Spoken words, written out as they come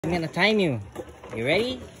I'm gonna time you. You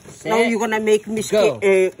ready? Set, now you're gonna make me scared.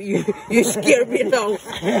 You scare me now.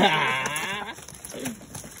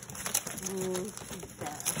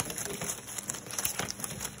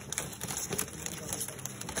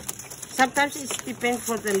 Sometimes it depends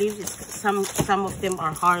for the leaves. Some of them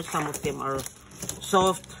are hard, some of them are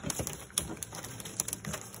soft.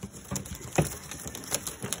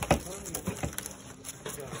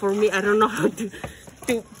 For me, I don't know how to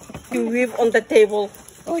weave on the table.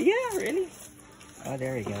 Oh yeah, really? Oh,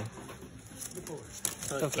 there we go.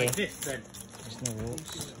 So It's okay. Like this, then. There's no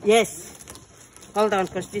rules. Yes. Hold on,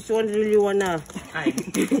 because this one really wanna Hi.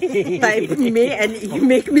 type me and you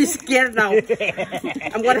make me scared now.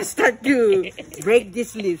 I'm gonna start to break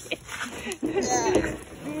these leaves.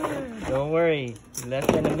 Don't worry. Less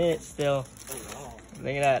than a minute still.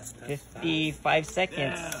 Look at that. 55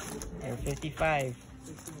 seconds. Or 55.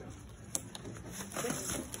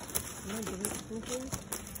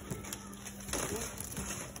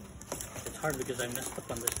 It's hard because I messed up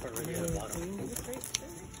on this part right here at the bottom.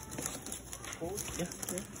 Yeah.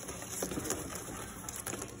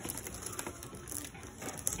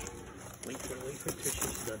 Wait for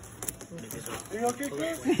tissues done. Are you okay,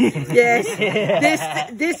 Chris? Yes.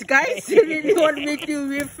 This guys really want me to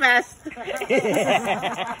weave fast.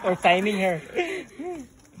 We're timing her.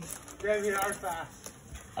 Yeah, we are fast.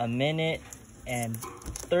 A minute and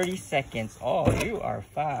 30 seconds. Oh, you are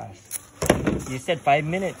fast. You said 5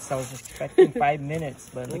 minutes. I was expecting 5 minutes,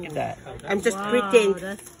 but look at that. I'm just pretend.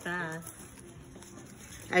 That's fast.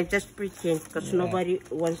 I just pretend because nobody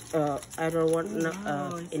wants. I don't want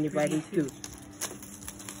anybody to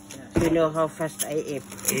know how fast I am.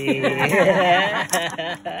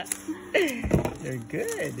 You're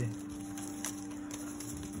good.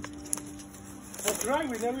 That's right.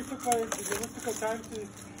 We never took our time to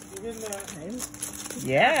even.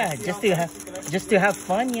 Yeah, just to have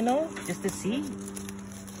fun, you know, just to see.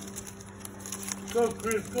 Go,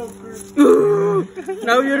 Chris. Go, Chris.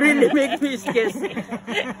 Now you really make me scared.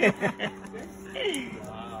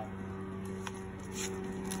 Wow.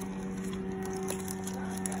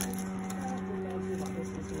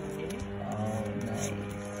 Oh, nice.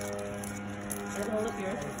 And all of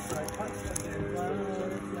yours. Wow,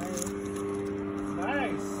 that's nice.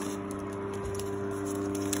 Nice.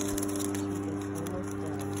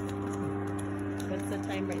 What's the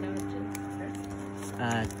time right now?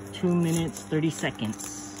 2 minutes 30 seconds.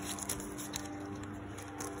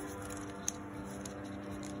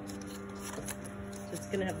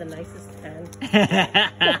 Just gonna have the nicest hand.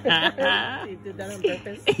 You did that on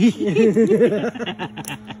purpose.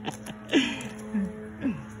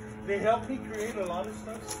 They helped me create a lot of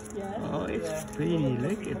stuff. Yeah. Oh, it's pretty.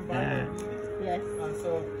 Look at that. Yes.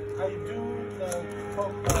 So I do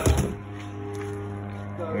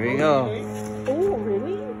Here we go. Oh,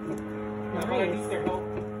 really? I need their help.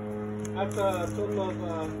 That's a total of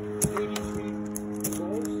 83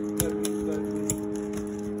 goals that we've done.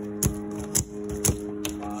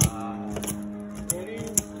 Wow. Ready?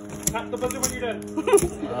 Tap the buzzer when you're done.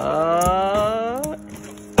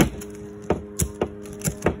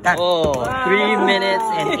 Oh, 3 minutes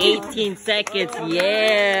and 18 seconds.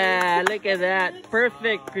 Yeah, look at that.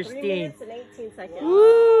 Perfect, 3 Christine. minutes and 18 seconds.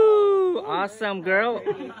 Woo! Awesome, girl.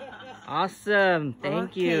 Awesome.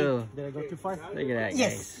 Thank you. Did I go too far? Look at that,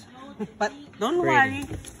 Yes. guys. But don't Pretty.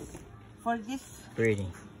 worry. For this, Pretty.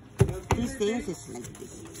 these things is like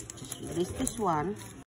this. Just release this one.